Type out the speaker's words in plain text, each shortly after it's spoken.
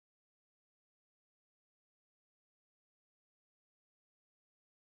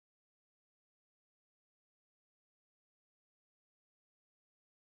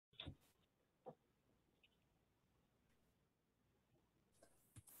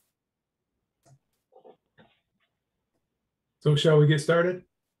So shall we get started?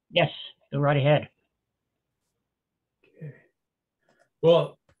 Yes, go right ahead. Okay.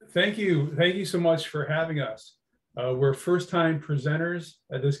 Well, thank you. Thank you so much for having us. We're first-time presenters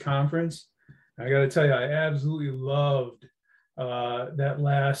at this conference. I got to tell you, I absolutely loved that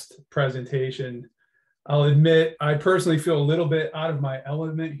last presentation. I'll admit, I personally feel a little bit out of my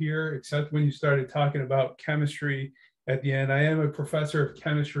element here, except when you started talking about chemistry at the end. I am a professor of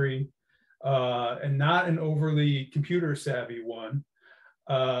chemistry and not an overly computer savvy one.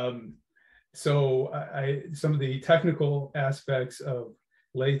 So some of the technical aspects of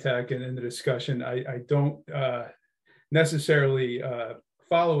LaTeX and in the discussion, I don't necessarily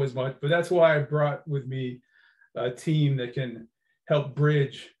follow as much, but that's why I brought with me a team that can help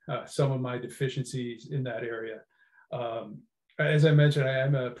bridge some of my deficiencies in that area. As I mentioned, I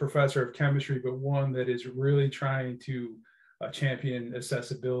am a professor of chemistry, but one that is really trying to champion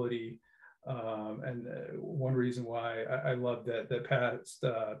accessibility. And one reason why I love that past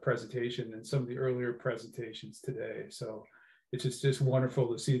presentation and some of the earlier presentations today. So it's just wonderful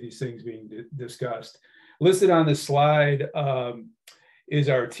to see these things being discussed. Listed on this slide is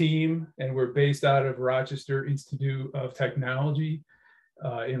our team, and we're based out of Rochester Institute of Technology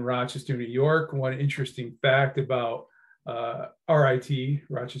in Rochester, New York. One interesting fact about RIT,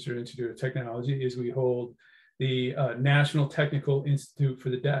 Rochester Institute of Technology, is we hold the National Technical Institute for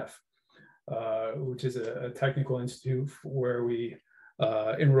the Deaf, which is a technical institute where we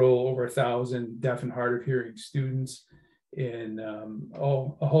enroll over 1,000 deaf and hard of hearing students in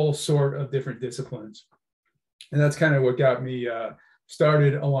a whole sort of different disciplines. And that's kind of what got me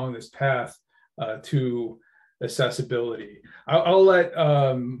started along this path to accessibility. I'll let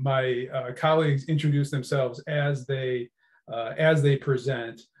my colleagues introduce themselves as they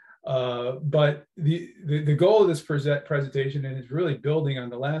present. But the goal of this presentation, and it's really building on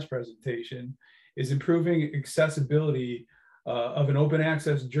the last presentation, is improving accessibility of an open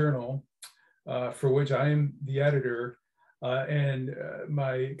access journal for which I am the editor. And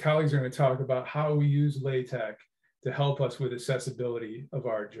my colleagues are going to talk about how we use LaTeX to help us with accessibility of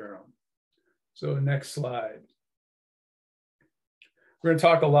our journal. So next slide. We're going to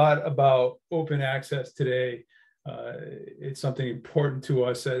talk a lot about open access today. It's something important to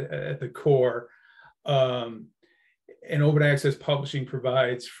us at the core. And open access publishing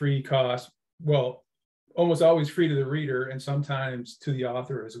provides free cost, well, almost always free to the reader and sometimes to the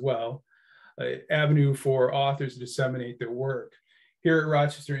author as well, avenue for authors to disseminate their work. Here at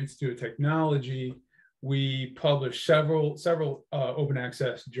Rochester Institute of Technology, we publish several open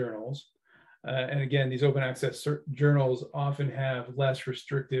access journals. And again, these open access journals often have less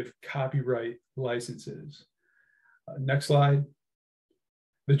restrictive copyright licenses. Next slide.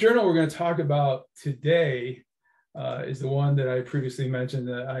 The journal we're going to talk about today is the one that I previously mentioned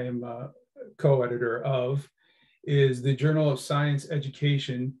that I am a co-editor of, is the Journal of Science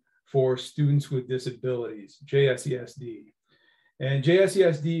Education for Students with Disabilities, JSESD. And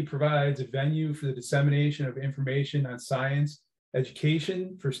JSESD provides a venue for the dissemination of information on science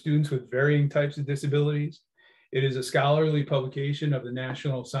education for students with varying types of disabilities. It is a scholarly publication of the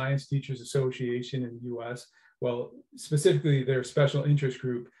National Science Teachers Association in the US, well, specifically their special interest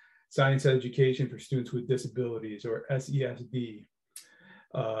group, Science Education for Students with Disabilities, or SESD.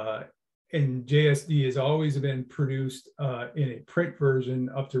 And JSD has always been produced in a print version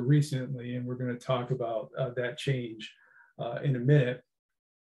up to recently, and we're going to talk about that change in a minute.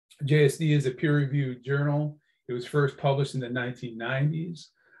 JSD is a peer-reviewed journal. It was first published in the 1990s.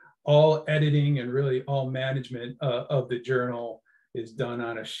 All editing and really all management of the journal is done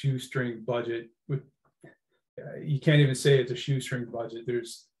on a shoestring budget. You can't even say it's a shoestring budget.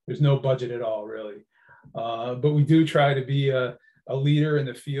 There's no budget at all, really. But we do try to be a leader in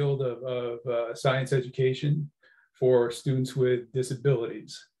the field of science education for students with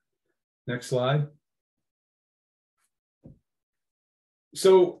disabilities. Next slide.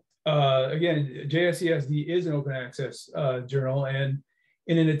 So again, JSESD is an open access journal, and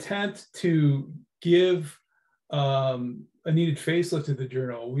in an attempt to give a needed facelift to the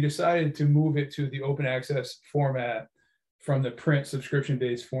journal, we decided to move it to the open access format from the print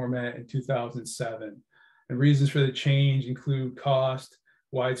subscription-based format in 2007. And reasons for the change include cost,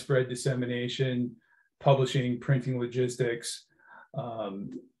 widespread dissemination, publishing, printing logistics.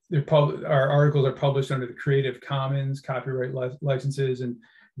 Our articles are published under the Creative Commons copyright licenses, and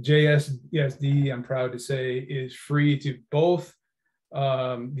JSESD, I'm proud to say, is free to both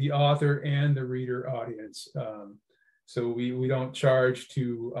the author and the reader audience. So we don't charge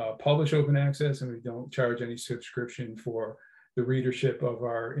to publish open access, and we don't charge any subscription for the readership of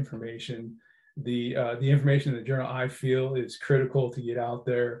our information. The information in the journal, I feel, is critical to get out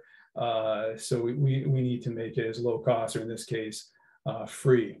there. So we need to make it as low cost, or in this case,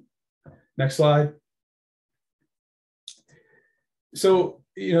 free. Next slide. So,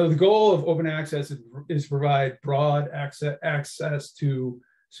 the goal of open access is to provide broad access to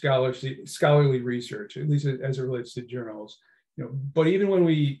scholarly research, at least as it relates to journals. But even when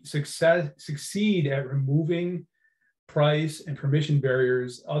we succeed at removing price and permission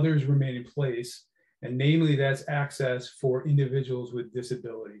barriers, others remain in place, and namely that's access for individuals with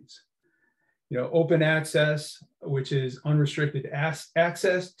disabilities. Open access, which is unrestricted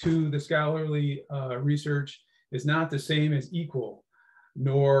access to the scholarly research, is not the same as equal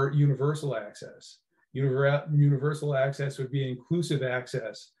nor universal access. Universal access would be inclusive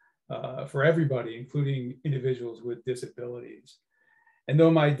access for everybody, including individuals with disabilities. And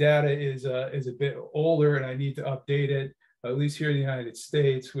though my data is a bit older and I need to update it, at least here in the United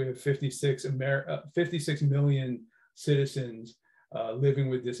States, we have 56 million citizens living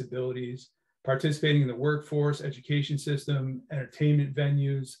with disabilities, participating in the workforce, education system, entertainment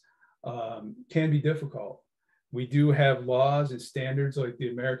venues can be difficult. We do have laws and standards like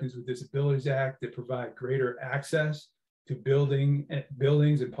the Americans with Disabilities Act that provide greater access to buildings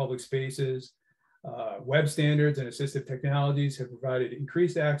and public spaces. Web standards and assistive technologies have provided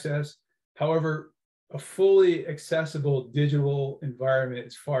increased access. However, a fully accessible digital environment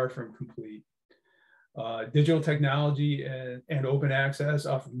is far from complete. Digital technology and open access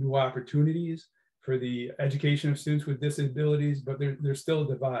offer new opportunities for the education of students with disabilities, but there's still a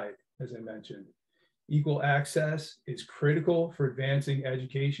divide, as I mentioned. Equal access is critical for advancing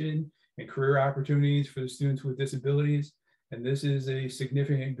education and career opportunities for the students with disabilities, and this is a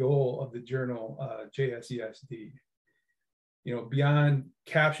significant goal of the journal JSESD. Beyond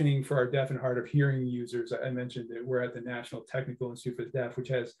captioning for our deaf and hard of hearing users, I mentioned that we're at the National Technical Institute for the Deaf, which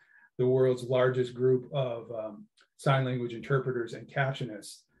has the world's largest group of sign language interpreters and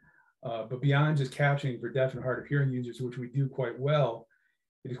captionists. But beyond just captioning for deaf and hard of hearing users, which we do quite well,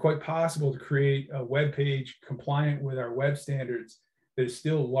 it is quite possible to create a web page compliant with our web standards that is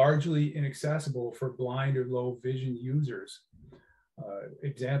still largely inaccessible for blind or low vision users.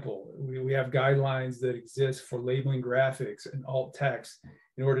 Example, we have guidelines that exist for labeling graphics and alt text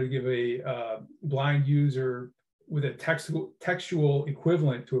in order to give a blind user with a textual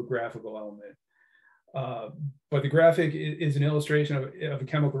equivalent to a graphical element. But the graphic is an illustration of a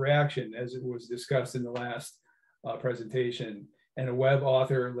chemical reaction, as it was discussed in the last presentation, and a web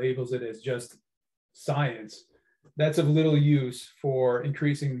author labels it as just science. That's of little use for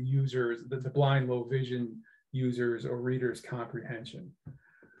increasing the users, the blind, low vision users or readers' comprehension.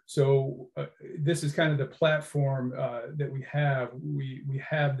 So this is kind of the platform that we have. We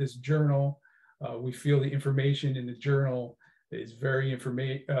have this journal. We feel the information in the journal is very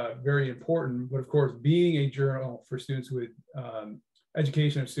important, but of course, being a journal for students with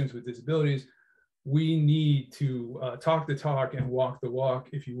education of students with disabilities, we need to talk the talk and walk the walk,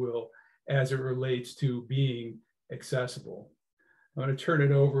 if you will, as it relates to being accessible. I'm going to turn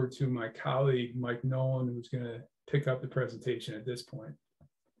it over to my colleague, Mike Nolan, who's going to pick up the presentation at this point.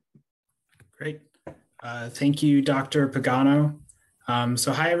 Great. Thank you, Dr. Pagano.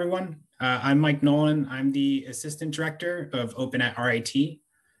 So hi, everyone. I'm Mike Nolan. I'm the Assistant Director of Open at RIT.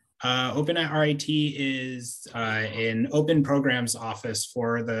 Open at RIT is an open programs office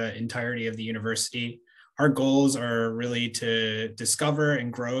for the entirety of the university. Our goals are really to discover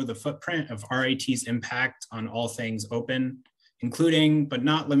and grow the footprint of RIT's impact on all things open, including, but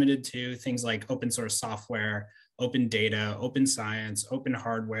not limited to, things like open source software, open data, open science, open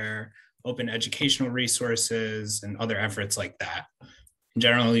hardware, open educational resources, and other efforts like that. And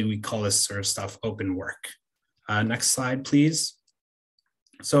generally, we call this sort of stuff open work. Next slide, please.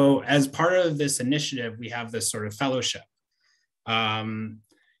 So as part of this initiative, we have this sort of fellowship.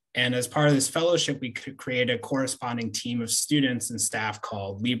 And as part of this fellowship, we could create a corresponding team of students and staff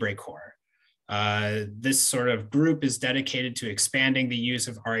called LibreCorps. This sort of group is dedicated to expanding the use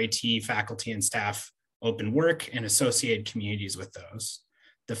of RIT faculty and staff open work and associated communities with those.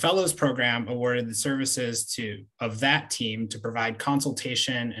 The Fellows Program awarded the services of that team to provide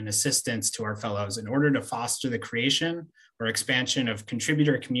consultation and assistance to our fellows in order to foster the creation or expansion of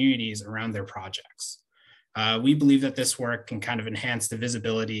contributor communities around their projects. We believe that this work can kind of enhance the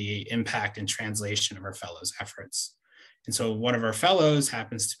visibility, impact, and translation of our fellows' efforts. And so one of our fellows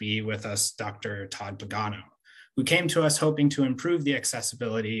happens to be with us, Dr. Todd Pagano, who came to us hoping to improve the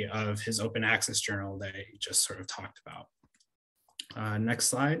accessibility of his open access journal that he just sort of talked about. Next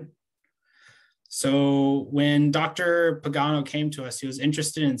slide. So when Dr. Pagano came to us, he was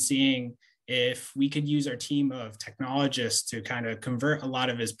interested in seeing if we could use our team of technologists to kind of convert a lot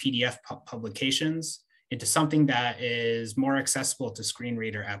of his PDF publications into something that is more accessible to screen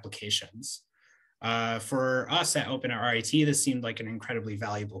reader applications. For us at Open at RIT, this seemed like an incredibly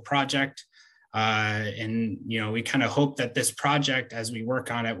valuable project. And we kind of hope that this project, as we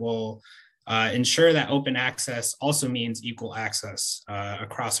work on it, will ensure that open access also means equal access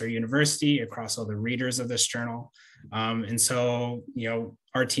across our university, across all the readers of this journal. And so,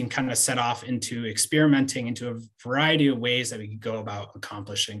 our team kind of set off into experimenting into a variety of ways that we could go about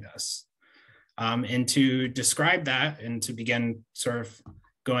accomplishing this. And to describe that and to begin sort of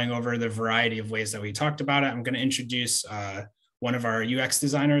going over the variety of ways that we talked about it, I'm going to introduce one of our UX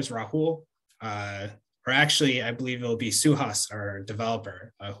designers, Rahul, or actually, I believe it'll be Suhas, our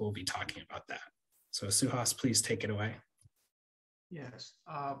developer, who will be talking about that. So Suhas, please take it away. Yes.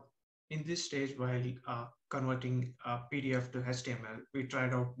 In this stage, while converting PDF to HTML, we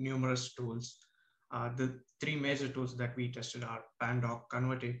tried out numerous tools. The three major tools that we tested are Pandoc,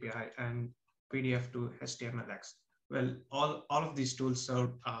 Convert API, and PDF to HTMLX. Well, all of these tools serve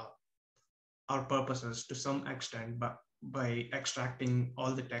our purposes to some extent, but by extracting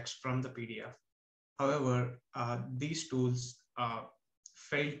all the text from the PDF. However, these tools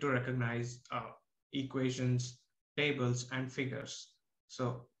fail to recognize equations, tables, and figures.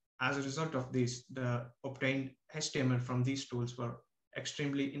 So as a result of this, the obtained HTML from these tools were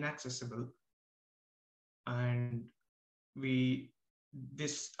extremely inaccessible. And we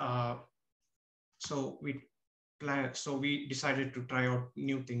decided to try out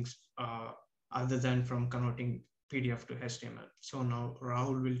new things other than from converting PDF to HTML. So now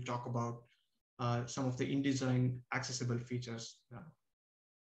Rahul will talk about some of the InDesign accessible features.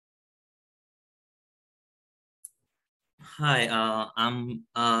 Hi, I'm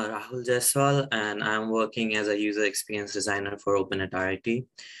Rahul Jaiswal, and I'm working as a user experience designer for Open at RIT.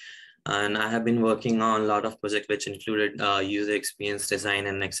 And I have been working on a lot of projects which included user experience design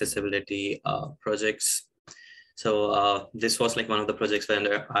and accessibility projects. So this was like one of the projects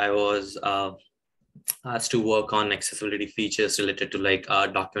where I was asked to work on accessibility features related to like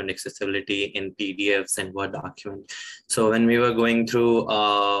document accessibility in PDFs and Word document. So when we were going through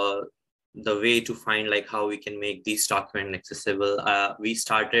the way to find like how we can make these documents accessible, we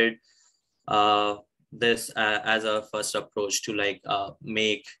started this as a first approach to like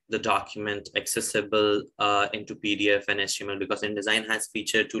make the document accessible into PDF and HTML, because InDesign has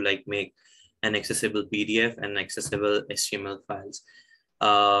feature to like make an accessible PDF and accessible HTML files.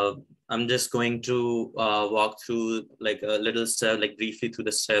 I'm just going to walk through like a little step, like briefly through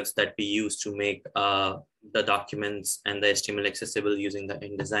the steps that we use to make the documents and the HTML accessible using the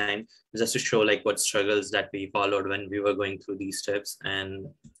InDesign, just to show like what struggles that we followed when we were going through these steps. And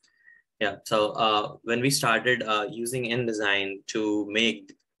yeah, so when we started using InDesign to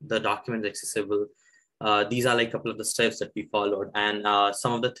make the document accessible, these are like a couple of the steps that we followed. And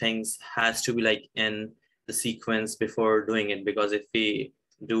some of the things has to be like in the sequence before doing it, because if we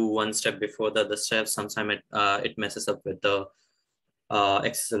do one step before the other step, sometimes it messes up with the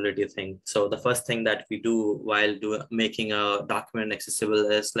accessibility thing. So the first thing that we do while making a document accessible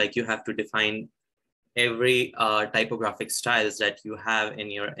is like you have to define every typographic styles that you have in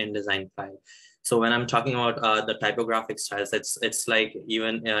your InDesign file. So when I'm talking about the typographic styles, it's like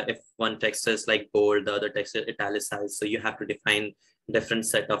even if one text is like bold, the other text is italicized. So you have to define different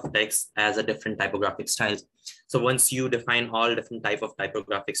set of text as a different typographic styles. So once you define all different type of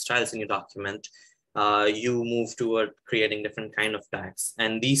typographic styles in your document, you move toward creating different kind of tags.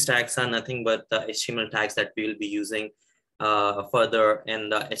 And these tags are nothing but the HTML tags that we will be using further in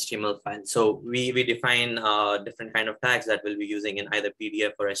the HTML file. So we define different kind of tags that we'll be using in either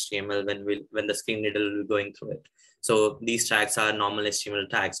PDF or HTML when the screen reader will be going through it. So these tags are normal HTML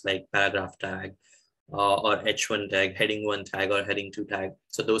tags like paragraph tag or H1 tag, heading 1 tag, or heading 2 tag.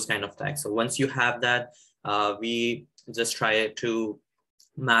 So those kind of tags. So once you have that, we just try to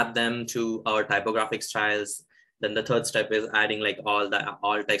map them to our typographic styles. Then the third step is adding like all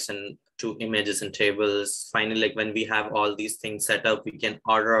text and to images and tables. Finally, like when we have all these things set up, we can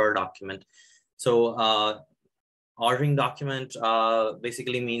order our document. So ordering document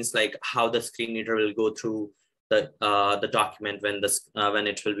basically means like how the screen reader will go through the document when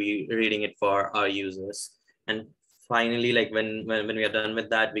it will be reading it for our users. And finally, like when we are done with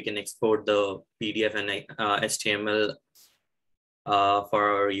that, we can export the PDF and HTML for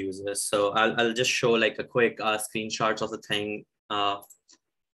our users. So I'll just show like a quick screenshots of the thing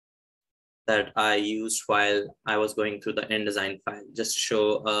that I used while I was going through the InDesign file, just to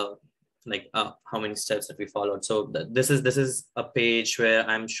show how many steps that we followed. So this is a page where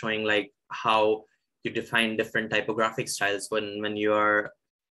I'm showing like how you define different typographic styles when you are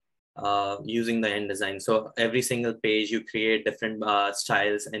using the InDesign. So every single page you create different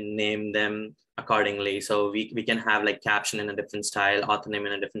styles and name them accordingly. So we can have like caption in a different style, author name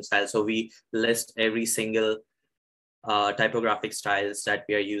in a different style. So we list every single typographic styles that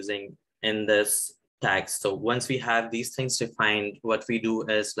we are using in this tag. So once we have these things defined, what we do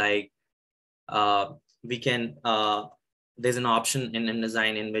is like, we can, there's an option in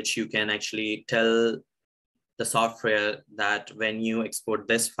InDesign in which you can actually tell the software that when you export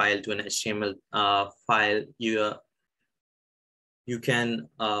this file to an HTML file, you can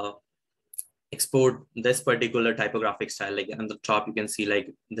export this particular typographic style. Like on the top, you can see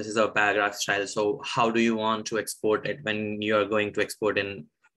like this is a paragraph style. So how do you want to export it when you are going to export in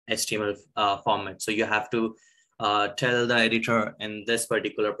HTML format? So you have to tell the editor in this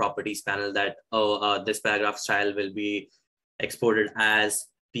particular properties panel that, this paragraph style will be exported as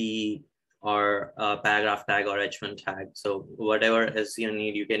P or paragraph tag or H1 tag. So whatever is you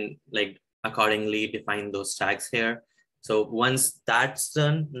need, you can like accordingly define those tags here. So once that's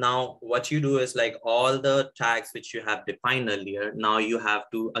done, now what you do is like all the tags which you have defined earlier, now you have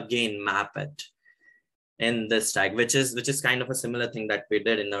to again map it in this tag, which is kind of a similar thing that we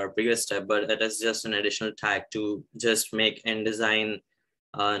did in our previous step, but it is just an additional tag to just make InDesign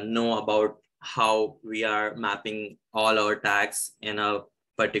know about how we are mapping all our tags in a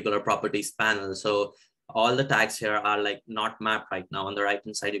particular properties panel. So all the tags here are like not mapped right now. On the right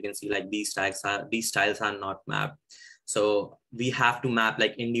hand side, you can see like these styles are not mapped. So we have to map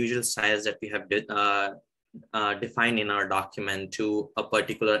like individual styles that we have defined in our document to a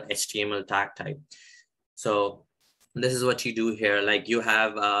particular HTML tag type. So this is what you do here. Like you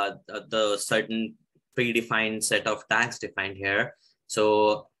have the certain predefined set of tags defined here.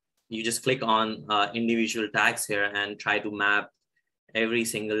 So you just click on individual tags here and try to map every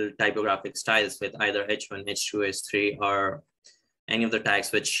single typographic styles with either H1, H2, H3, or any of the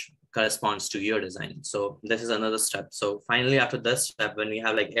tags which corresponds to your design. So this is another step. So finally, after this step, when we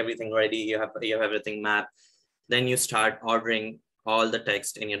have like everything ready, you have everything mapped, then you start ordering all the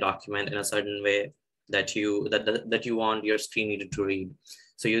text in your document in a certain way that you want your screen reader to read.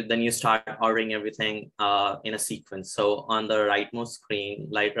 So then you start ordering everything in a sequence. So on the rightmost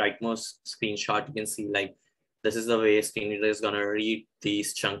screenshot, you can see like this is the way screen reader is gonna read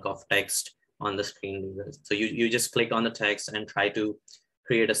these chunk of text on the screen reader. So you just click on the text and try to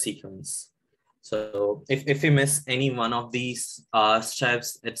create a sequence. So if you miss any one of these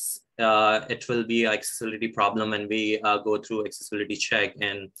steps, it will be an accessibility problem when we go through accessibility check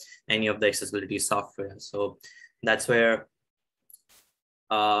in any of the accessibility software. So that's where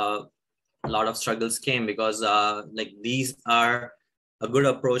a lot of struggles came, because like these are a good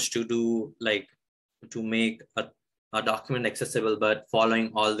approach to do, like to make a document accessible, but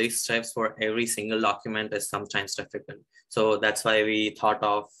following all these steps for every single document is sometimes difficult. So that's why we thought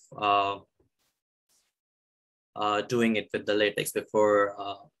of doing it with the LaTeX before,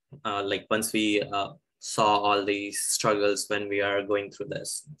 like once we saw all these struggles when we are going through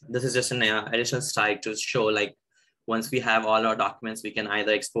this. This is just an additional slide to show like once we have all our documents, we can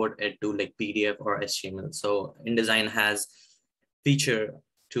either export it to like PDF or HTML. So InDesign has feature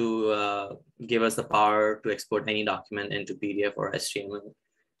to give us the power to export any document into PDF or HTML.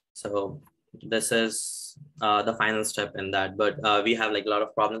 So this is the final step in that, but we have like a lot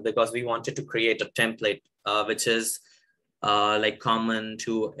of problems because we wanted to create a template which is like common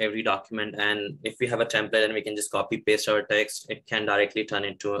to every document. And if we have a template and we can just copy paste our text, it can directly turn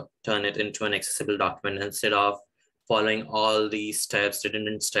it into an accessible document instead of following all these steps,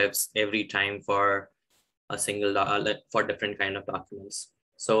 redundant steps every time for a single for different kind of documents.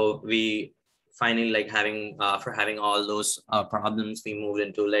 So we finally, like after having all those problems, we moved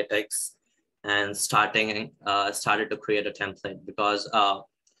into LaTeX and started to create a template, because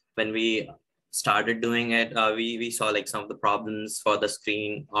when we started doing it, we saw like some of the problems for the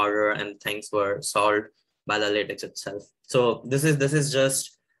screen order and things were solved by the LaTeX itself. So this is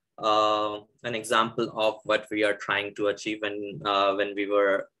just an example of what we are trying to achieve when we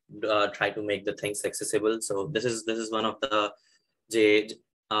were trying to make the things accessible. So this is one of the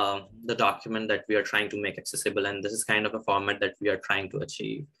document that we are trying to make accessible, and this is kind of a format that we are trying to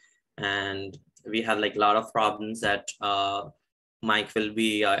achieve. And we have like a lot of problems that Mike will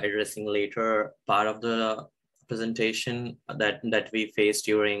be addressing later part of the presentation that we faced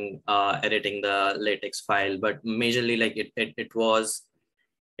during editing the LaTeX file. But majorly, like it was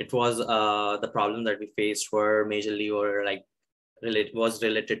the problem that we faced were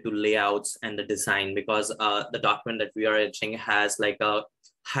related to layouts and the design, because the document that we are editing has like a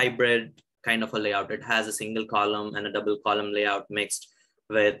hybrid kind of a layout. It has a single column and a double column layout mixed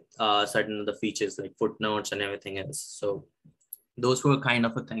with certain of the features like footnotes and everything else. So those were kind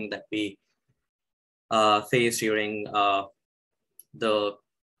of a thing that we faced during the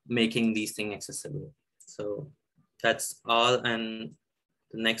making these things accessible. So that's all. And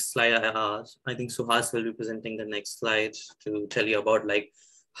the next slide, I think Suhas will be presenting the next slide to tell you about like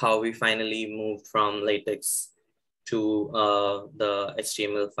how we finally moved from LaTeX to the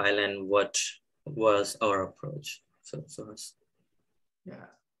HTML file and what was our approach. So Suhas. Yeah,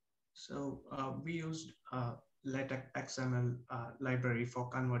 so we used LaTeX XML library for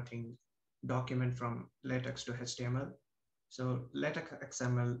converting document from LaTeX to HTML. So LaTeX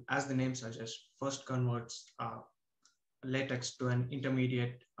XML, as the name suggests, first converts LaTeX to an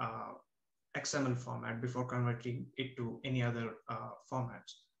intermediate XML format before converting it to any other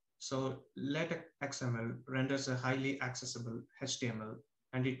formats. So LaTeX XML renders a highly accessible HTML,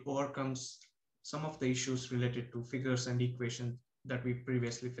 and it overcomes some of the issues related to figures and equations that we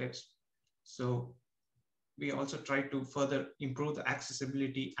previously faced. So we also try to further improve the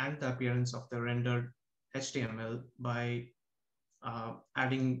accessibility and the appearance of the rendered HTML by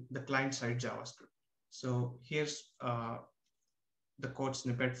adding the client-side JavaScript. So here's the code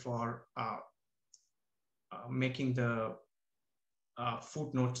snippet for making the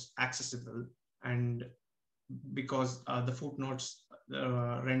footnotes accessible. And because the footnotes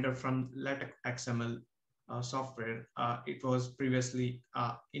render from LaTeX XML software, it was previously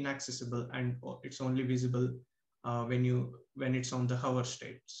inaccessible, and it's only visible when it's on the hover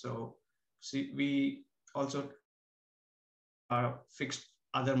state. So see, we also fixed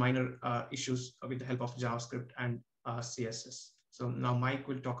other minor issues with the help of JavaScript and CSS. So now Mike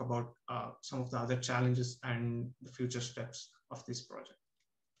will talk about some of the other challenges and the future steps of this project.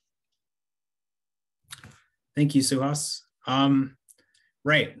 Thank you, Suhas.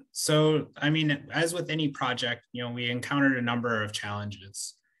 Right. So, I mean, as with any project, we encountered a number of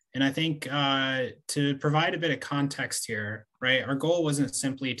challenges. And I think to provide a bit of context here, right, our goal wasn't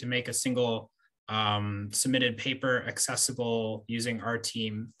simply to make a single submitted paper accessible using our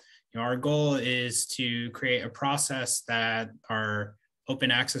team. Our goal is to create a process that our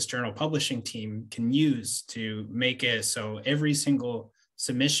open access journal publishing team can use to make it so every single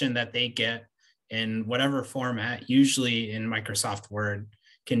submission that they get in whatever format, usually in Microsoft Word,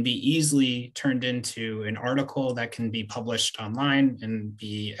 can be easily turned into an article that can be published online and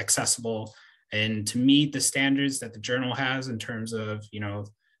be accessible, and to meet the standards that the journal has in terms of,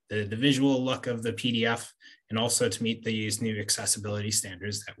 the visual look of the PDF, and also to meet these new accessibility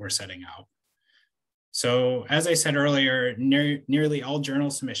standards that we're setting out. So as I said earlier, nearly all journal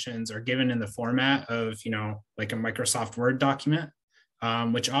submissions are given in the format of, like a Microsoft Word document,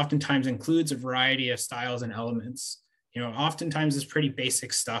 which oftentimes includes a variety of styles and elements. Oftentimes it's pretty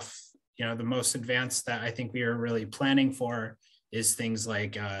basic stuff. The most advanced that I think we are really planning for is things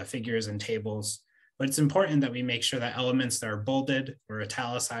like figures and tables. But it's important that we make sure that elements that are bolded or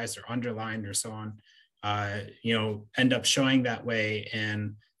italicized or underlined or so on, end up showing that way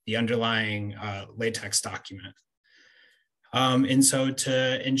in the underlying LaTeX document. And so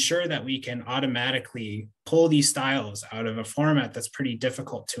to ensure that we can automatically pull these styles out of a format that's pretty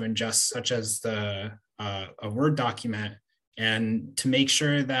difficult to ingest, such as a Word document, and to make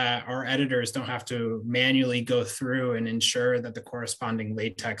sure that our editors don't have to manually go through and ensure that the corresponding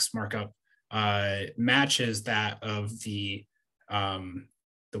LaTeX markup matches that of the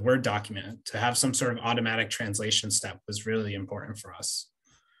Word document, to have some sort of automatic translation step was really important for us.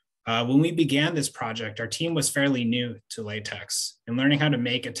 When we began this project, our team was fairly new to LaTeX, and learning how to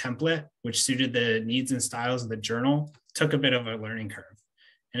make a template which suited the needs and styles of the journal took a bit of a learning curve.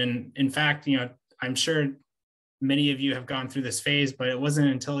 And in fact, I'm sure many of you have gone through this phase, but it wasn't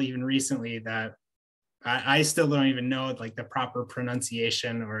until even recently that I still don't even know like the proper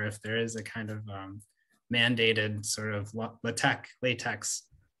pronunciation, or if there is a kind of mandated sort of LaTeX,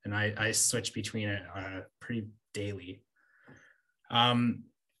 and I switch between it pretty daily.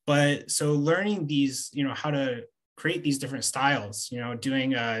 But so learning these, how to create these different styles,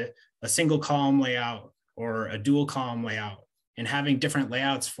 doing a single column layout or a dual column layout, and having different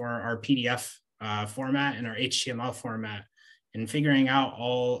layouts for our PDF format and our HTML format, and figuring out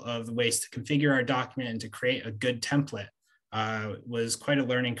all of the ways to configure our document and to create a good template was quite a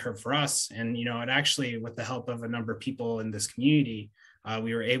learning curve for us. And, it actually, with the help of a number of people in this community,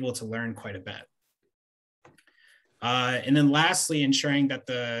 we were able to learn quite a bit. And then lastly, ensuring that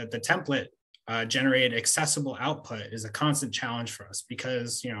the template generated accessible output is a constant challenge for us,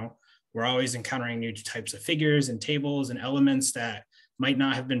 because, we're always encountering new types of figures and tables and elements that might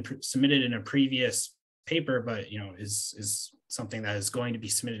not have been submitted in a previous paper, but, is something that is going to be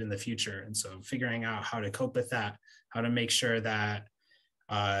submitted in the future. And so figuring out how to cope with that, how to make sure that,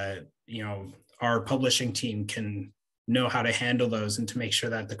 our publishing team can know how to handle those and to make sure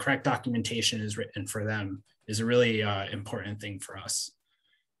that the correct documentation is written for them is a really important thing for us.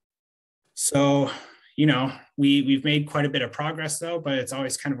 So, you know, we've made quite a bit of progress though, but it's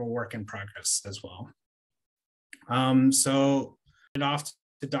always kind of a work in progress as well. So it off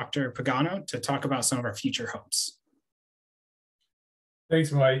to Dr. Pagano to talk about some of our future hopes.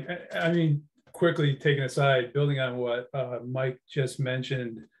 Thanks, Mike. I mean, quickly taking aside, building on what Mike just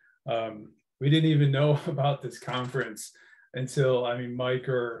mentioned, we didn't even know about this conference until, I mean, Mike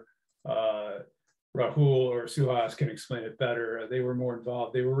or Rahul or Suhas can explain it better. They were more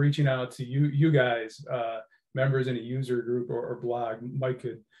involved. They were reaching out to you guys, members in a user group or blog. Mike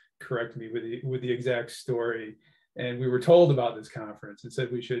could correct me with the exact story. And we were told about this conference and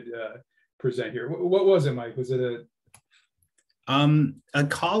said we should present here. What was it, Mike? Was it a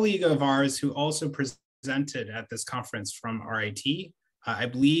colleague of ours who also presented at this conference from RIT, I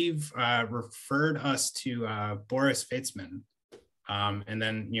believe, referred us to Boris Feitzman. And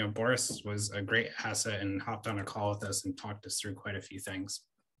then, you know, Boris was a great asset and hopped on a call with us and talked us through quite a few things.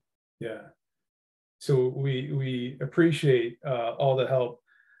 Yeah. So we appreciate all the help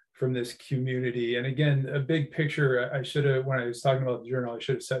from this community. And again, a big picture, I should have, when I was talking about the journal, I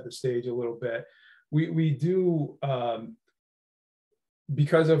should have set the stage a little bit. We do,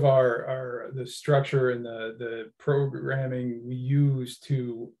 because of the structure and the programming we use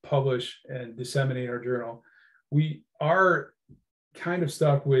to publish and disseminate our journal, we are kind of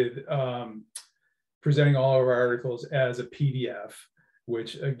stuck with presenting all of our articles as a PDF,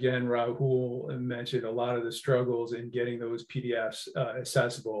 which again, Rahul mentioned a lot of the struggles in getting those PDFs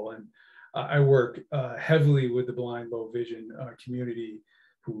accessible. And I work heavily with the blind, low vision community,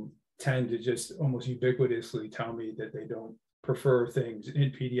 who tend to just almost ubiquitously tell me that they don't prefer things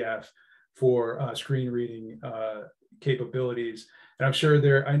in PDF for screen reading capabilities. And I'm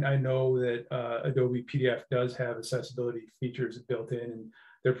sure I know that Adobe PDF does have accessibility features built in, and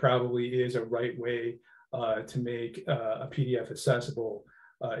there probably is a right way to make a PDF accessible.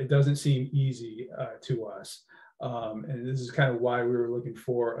 It doesn't seem easy to us. And this is kind of why we were looking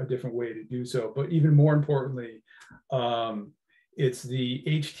for a different way to do so. But even more importantly, it's the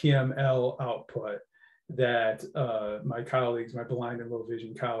HTML output that my colleagues, my blind and low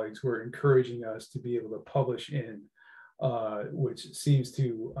vision colleagues, were encouraging us to be able to publish in, which seems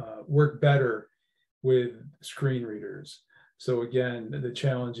to work better with screen readers. So again, the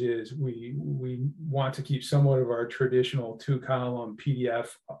challenge is we want to keep somewhat of our traditional 2-column PDF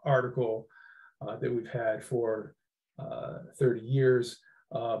article that we've had for 30 years,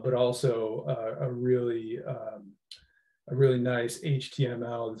 but also a really nice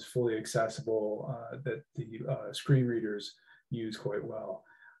HTML that's fully accessible that the screen readers use quite well.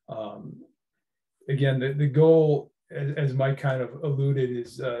 Again, the goal, as Mike kind of alluded,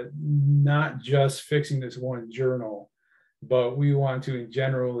 is not just fixing this one journal, but we want to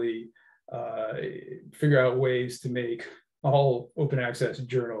generally figure out ways to make all open access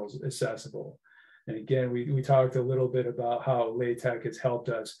journals accessible. And again, we talked a little bit about how LaTeX has helped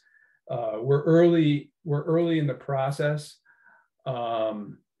us. We're early in the process,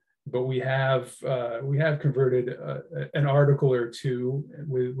 but we have converted an article or two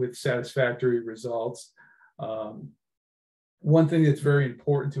with satisfactory results. One thing that's very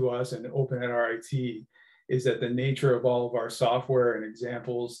important to us and open at RIT is that the nature of all of our software and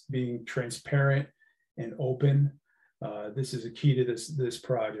examples being transparent and open. This is a key to this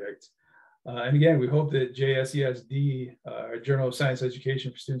project. And again, we hope that JSESD, our Journal of Science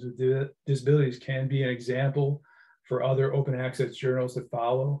Education for Students with Disabilities, can be an example for other open access journals to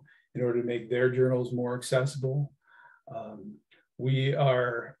follow in order to make their journals more accessible. We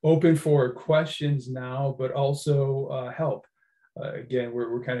are open for questions now, but also help. Again,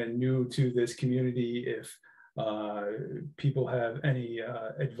 we're kind of new to this community. If people have any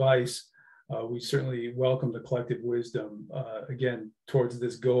advice, we certainly welcome the collective wisdom, again, towards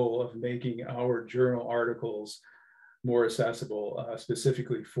this goal of making our journal articles more accessible,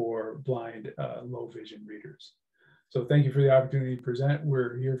 specifically for blind, low vision readers. So thank you for the opportunity to present.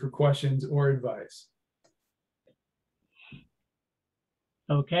 We're here for questions or advice.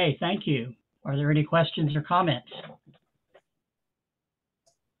 Okay, thank you. Are there any questions or comments?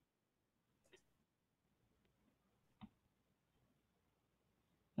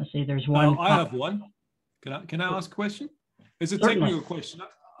 Let's see, there's one. I have one. Can I ask a question? It's a Certainly. technical question.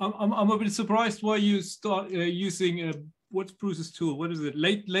 I'm a bit surprised why you start using what's Bruce's tool? What is it?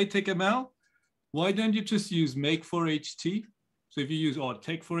 LaTeX ML? Why don't you just use Make for HT? So if you use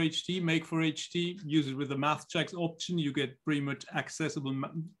Take for HT, Make for HT, use it with the math checks option, you get pretty much accessible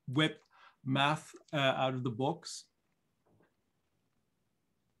web math out of the box.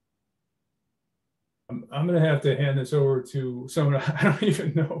 I'm going to have to hand this over to someone. I don't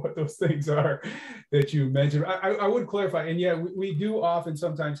even know what those things are that you mentioned. I would clarify, and yeah, we do often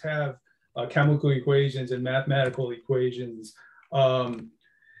sometimes have chemical equations and mathematical equations,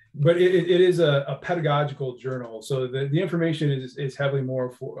 but it is a pedagogical journal. So the information is heavily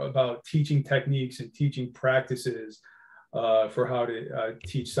more about teaching techniques and teaching practices for how to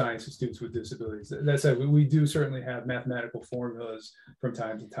teach science to students with disabilities. That said, we do certainly have mathematical formulas from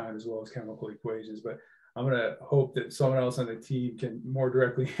time to time, as well as chemical equations, but I'm gonna hope that someone else on the team can more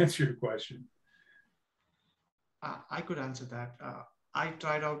directly answer your question. I could answer that. I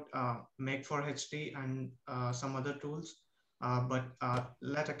tried out Make for HD and some other tools, but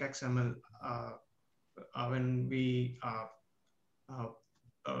LaTeX XML,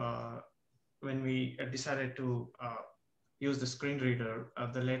 when we decided to use the screen reader,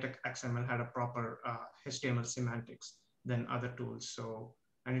 the LaTeX XML had a proper HTML semantics than other tools. So,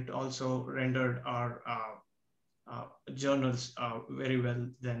 and it also rendered our journals very well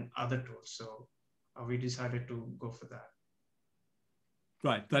than other tools. So we decided to go for that.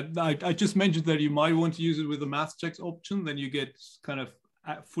 Right. I just mentioned that you might want to use it with the math checks option. Then you get kind of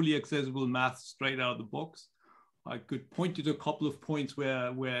fully accessible math straight out of the box. I could point you to a couple of points where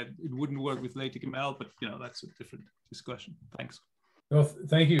it wouldn't work with LaTeX ML, but you know, that's a different discussion. Thanks. Well,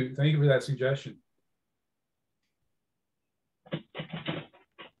 thank you for that suggestion.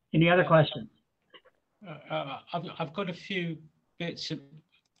 Any other questions? I've got a few bits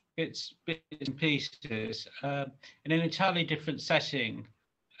and pieces. In an entirely different setting,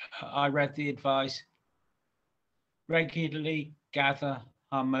 I read the advice: regularly gather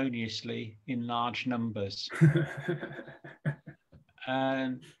harmoniously in large numbers.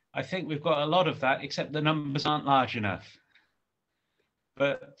 And I think we've got a lot of that, except the numbers aren't large enough.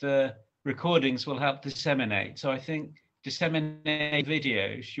 But the recordings will help disseminate. So I think disseminate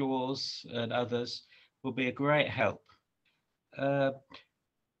videos, yours and others, will be a great help.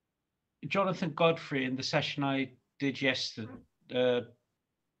 Jonathan Godfrey, in the session I did yesterday,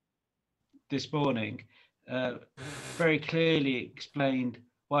 this morning, very clearly explained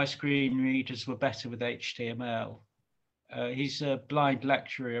why screen readers were better with HTML. He's a blind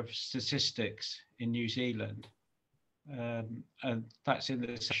lecturer of statistics in New Zealand. And that's in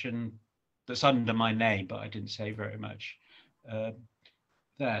the session that's under my name, but I didn't say very much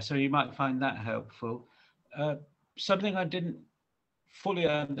there. So you might find that helpful. Something I didn't fully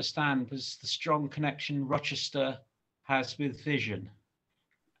understand was the strong connection Rochester has with vision.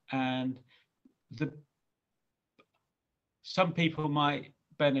 And some people might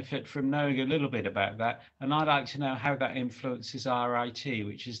benefit from knowing a little bit about that. And I'd like to know how that influences RIT,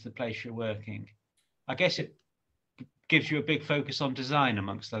 which is the place you're working. I guess it gives you a big focus on design,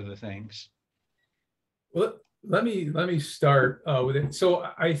 amongst other things. Well, let me start with it. So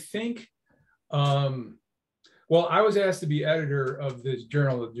I think, well, I was asked to be editor of this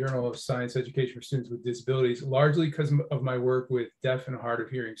journal, the Journal of Science Education for Students with Disabilities, largely because of my work with deaf and hard of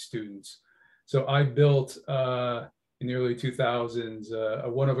hearing students. So I built in the early 2000s a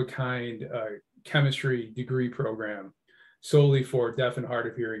one-of-a-kind chemistry degree program solely for deaf and hard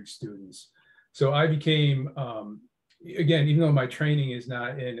of hearing students. So I became, again, even though my training is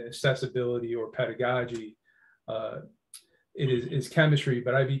not in accessibility or pedagogy, it is chemistry,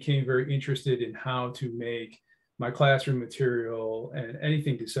 but I became very interested in how to make my classroom material and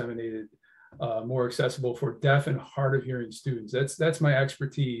anything disseminated more accessible for deaf and hard of hearing students. That's my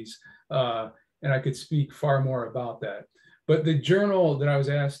expertise, and I could speak far more about that. But the journal that I was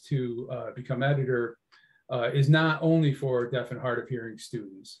asked to become editor is not only for deaf and hard of hearing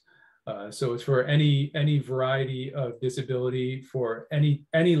students. So it's for any variety of disability, for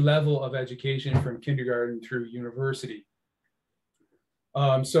any level of education from kindergarten through university.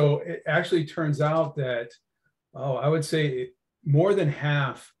 So it actually turns out that, I would say more than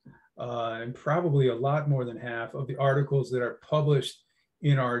half, and probably a lot more than half of the articles that are published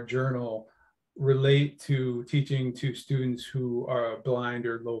in our journal relate to teaching to students who are blind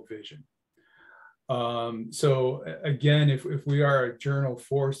or low vision. So again, if we are a journal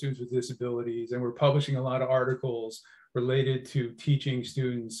for students with disabilities and we're publishing a lot of articles related to teaching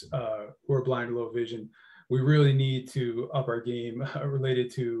students who are blind or low vision, we really need to up our game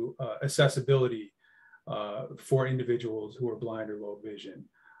related to accessibility for individuals who are blind or low vision.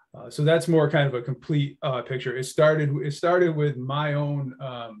 So that's more kind of a complete picture. It started with my own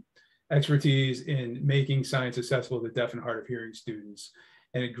expertise in making science accessible to deaf and hard of hearing students.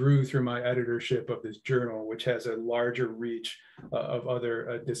 And it grew through my editorship of this journal, which has a larger reach of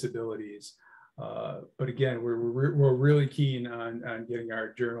other disabilities. But again, we're really keen on getting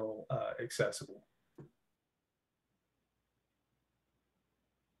our journal accessible.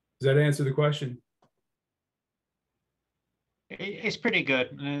 Does that answer the question? it's pretty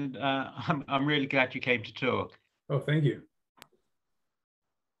good, and I'm really glad you came to talk. Oh, thank you.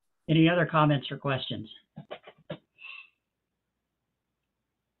 Any other comments or questions?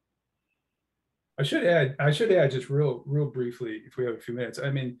 I should add just real briefly, if we have a few minutes. I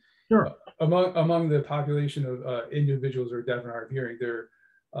mean, Sure. Among the population of individuals who are deaf and hard of hearing, there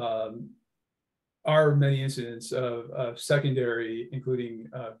are many incidents of secondary, including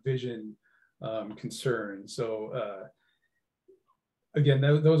vision concerns. So again,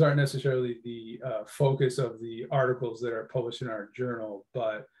 those aren't necessarily the focus of the articles that are published in our journal,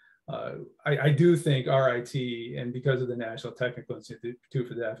 but I do think RIT, and because of the National Technical Institute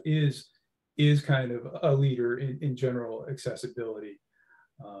for the Deaf, is kind of a leader in general accessibility.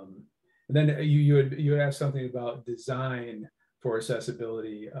 And then you had asked something about design for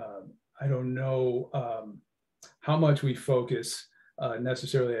accessibility. I don't know how much we focus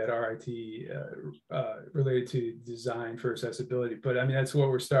necessarily at RIT related to design for accessibility, but I mean, that's what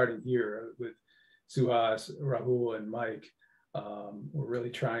we're starting here with Suhas, Rahul, and Mike. We're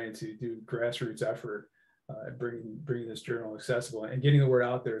really trying to do grassroots effort bringing this journal accessible and getting the word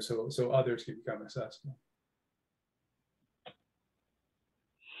out there so others can become accessible.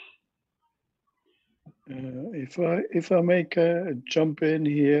 If I make a jump in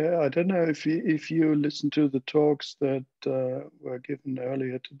here, I don't know if you listen to the talks that were given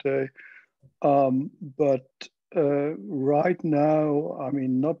earlier today, but right now, I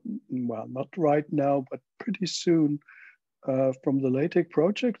mean, not right now, but pretty soon, from the LaTeX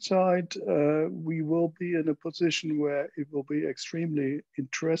project side, we will be in a position where it will be extremely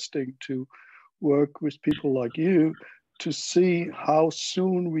interesting to work with people like you to see how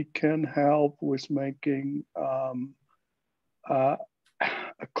soon we can help with making a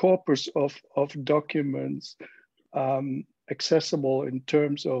corpus of documents accessible in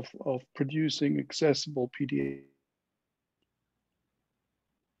terms of producing accessible PDF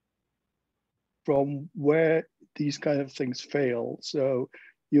from where these kind of things fail. So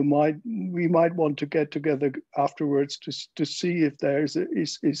we might want to get together afterwards to see if there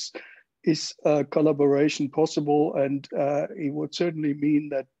is a collaboration possible, and it would certainly mean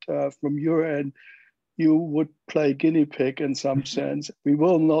that from your end you would play guinea pig in some sense. We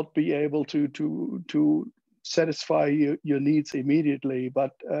will not be able to satisfy your needs immediately,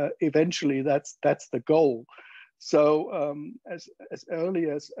 but eventually that's the goal. So as early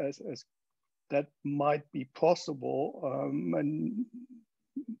as that might be possible, and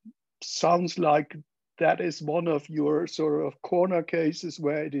sounds like that is one of your sort of corner cases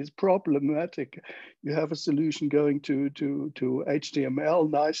where it is problematic. You have a solution going to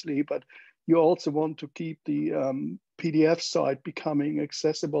HTML nicely, but you also want to keep the PDF side becoming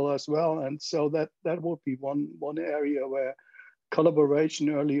accessible as well. And so that would be one area where collaboration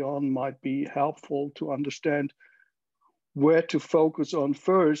early on might be helpful to understand where to focus on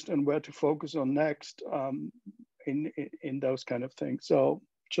first and where to focus on next in those kind of things. So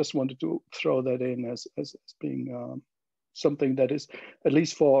just wanted to throw that in as being something that is, at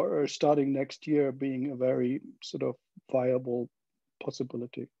least for starting next year, being a very sort of viable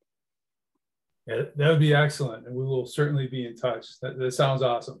possibility. Yeah, that would be excellent, and we will certainly be in touch. That sounds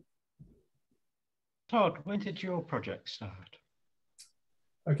awesome. Todd, when did your project start?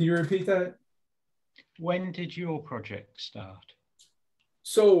 Can you repeat that? When did your project start?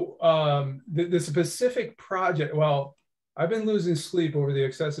 So the specific project, well, I've been losing sleep over the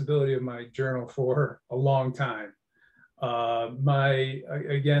accessibility of my journal for a long time.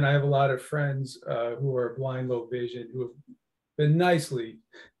 Again, I have a lot of friends who are blind, low vision, who have been nicely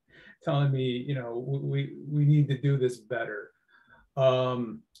telling me, you know, we need to do this better.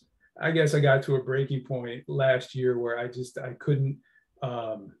 I guess I got to a breaking point last year where I couldn't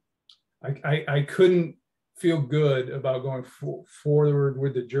I couldn't feel good about going forward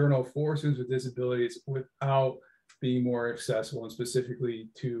with the journal for students with disabilities without being more accessible, and specifically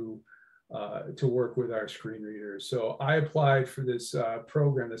to work with our screen readers. So I applied for this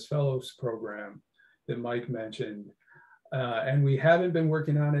program, this fellows program that Mike mentioned, and we haven't been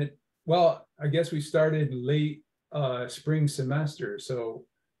working on it. Well, I guess we started late spring semester. So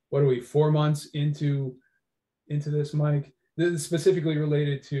what are we, 4 months into this, Mike? This is specifically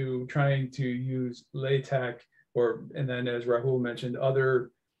related to trying to use LaTeX, and then as Rahul mentioned,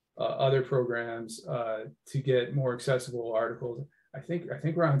 other programs to get more accessible articles. I think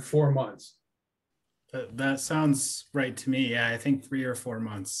we're on 4 months. That sounds right to me. Yeah, I think 3 or 4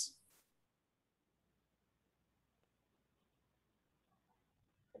 months.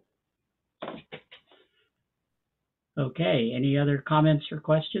 Okay, any other comments or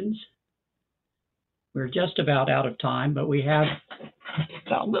questions? We're just about out of time, but we have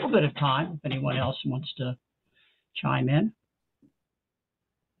a little bit of time if anyone else wants to chime in.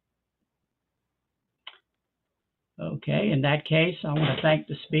 Okay, in that case, I want to thank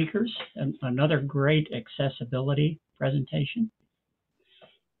the speakers and another great accessibility presentation.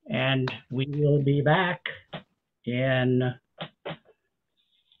 And we will be back in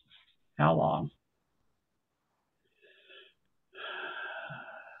how long?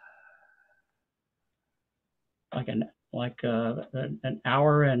 Like an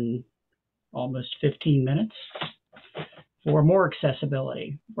hour and almost 15 minutes for more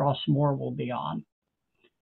accessibility. Ross Moore will be on.